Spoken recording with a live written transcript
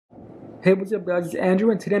Hey, what's up guys, it's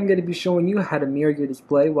Andrew, and today I'm going to be showing you how to mirror your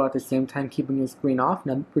display while at the same time keeping your screen off.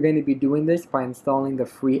 Now, we're going to be doing this by installing the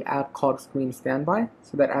free app called Screen Standby.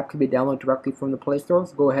 So that app can be downloaded directly from the Play Store,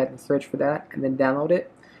 so go ahead and search for that and then download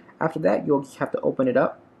it. After that, you'll just have to open it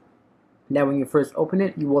up. Now when you first open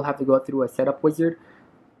it, you will have to go through a setup wizard,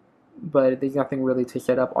 but there's nothing really to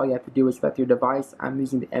set up. All you have to do is select your device. I'm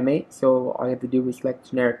using the M8, so all you have to do is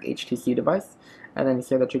select generic HTC device, and then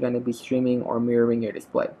say that you're going to be streaming or mirroring your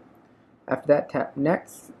display. After that, tap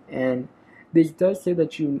next, and this does say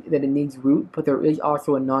that it needs root, but there is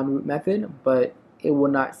also a non-root method, but it will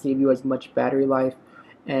not save you as much battery life,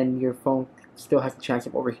 and your phone still has a chance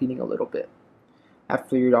of overheating a little bit.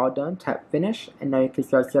 After you're all done, tap finish, and now you can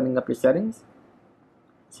start setting up your settings.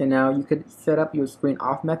 So now you could set up your screen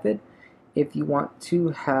off method. If you want to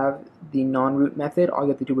have the non-root method, all you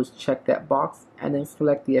have to do is check that box and then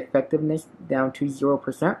select the effectiveness down to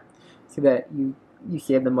 0% so that you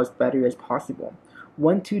save the most battery as possible.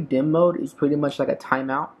 1-2 dim mode is pretty much like a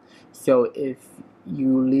timeout. So if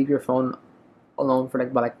you leave your phone alone for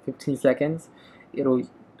about 15 seconds, it'll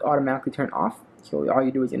automatically turn off. So all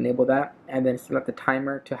you do is enable that and then select the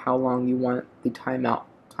timer to how long you want the timeout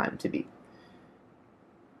time to be.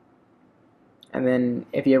 And then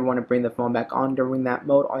if you ever want to bring the phone back on during that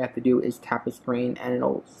mode, all you have to do is tap the screen and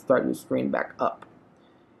it'll start your screen back up.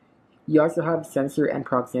 You also have sensor and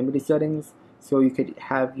proximity settings, so you could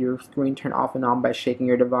have your screen turn off and on by shaking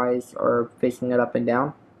your device or facing it up and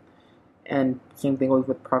down. And same thing goes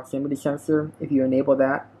with proximity sensor. If you enable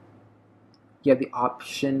that, you have the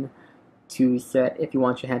option to set if you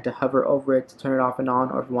want your hand to hover over it to turn it off and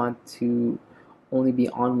on, or if you want to only be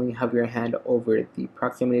on when you hover your hand over the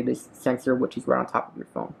proximity sensor, which is right on top of your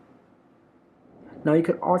phone. Now you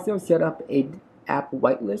could also set up a app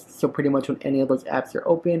whitelist, so pretty much when any of those apps are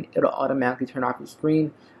open, it'll automatically turn off your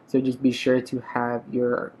screen. So just be sure to have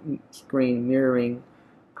your screen mirroring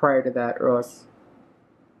prior to that, or else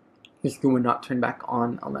your screen will not turn back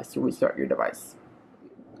on unless you restart your device.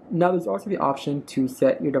 Now there's also the option to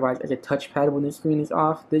set your device as a touchpad when the screen is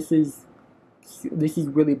off. This is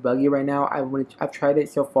really buggy right now. I've tried it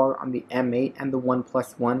so far on the M8 and the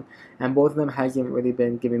OnePlus One, and both of them hasn't really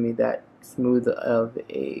been giving me that smooth of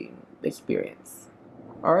a experience.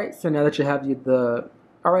 Alright, so now that you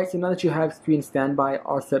have Screen Standby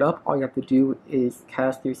all set up, all you have to do is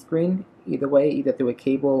cast your screen either way, either through a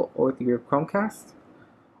cable or through your Chromecast.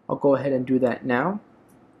 I'll go ahead and do that now.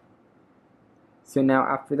 So now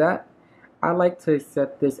after that, I like to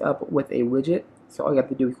set this up with a widget. So all you have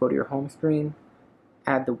to do is go to your home screen,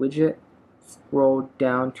 add the widget, scroll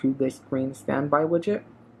down to the Screen Standby widget.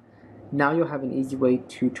 Now you'll have an easy way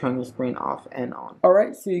to turn your screen off and on.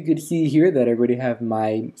 Alright, so you can see here that I already have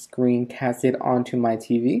my screen casted onto my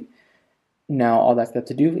TV. Now all that's left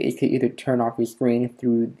to do is to either turn off your screen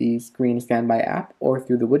through the Screen Standby app or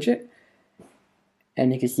through the widget.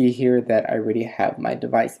 And you can see here that I already have my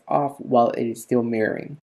device off while it is still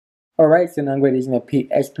mirroring. Alright, so now I'm going to use my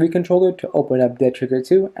PS3 controller to open up Dead Trigger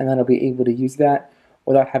 2, and then I'll be able to use that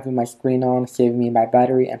without having my screen on, saving me my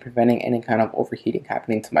battery, and preventing any kind of overheating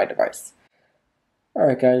happening to my device.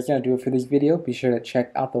 Alright guys, that's going to do it for this video. Be sure to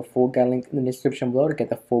check out the full guide link in the description below to get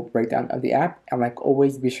the full breakdown of the app. And like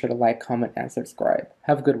always, be sure to like, comment, and subscribe.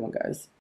 Have a good one, guys.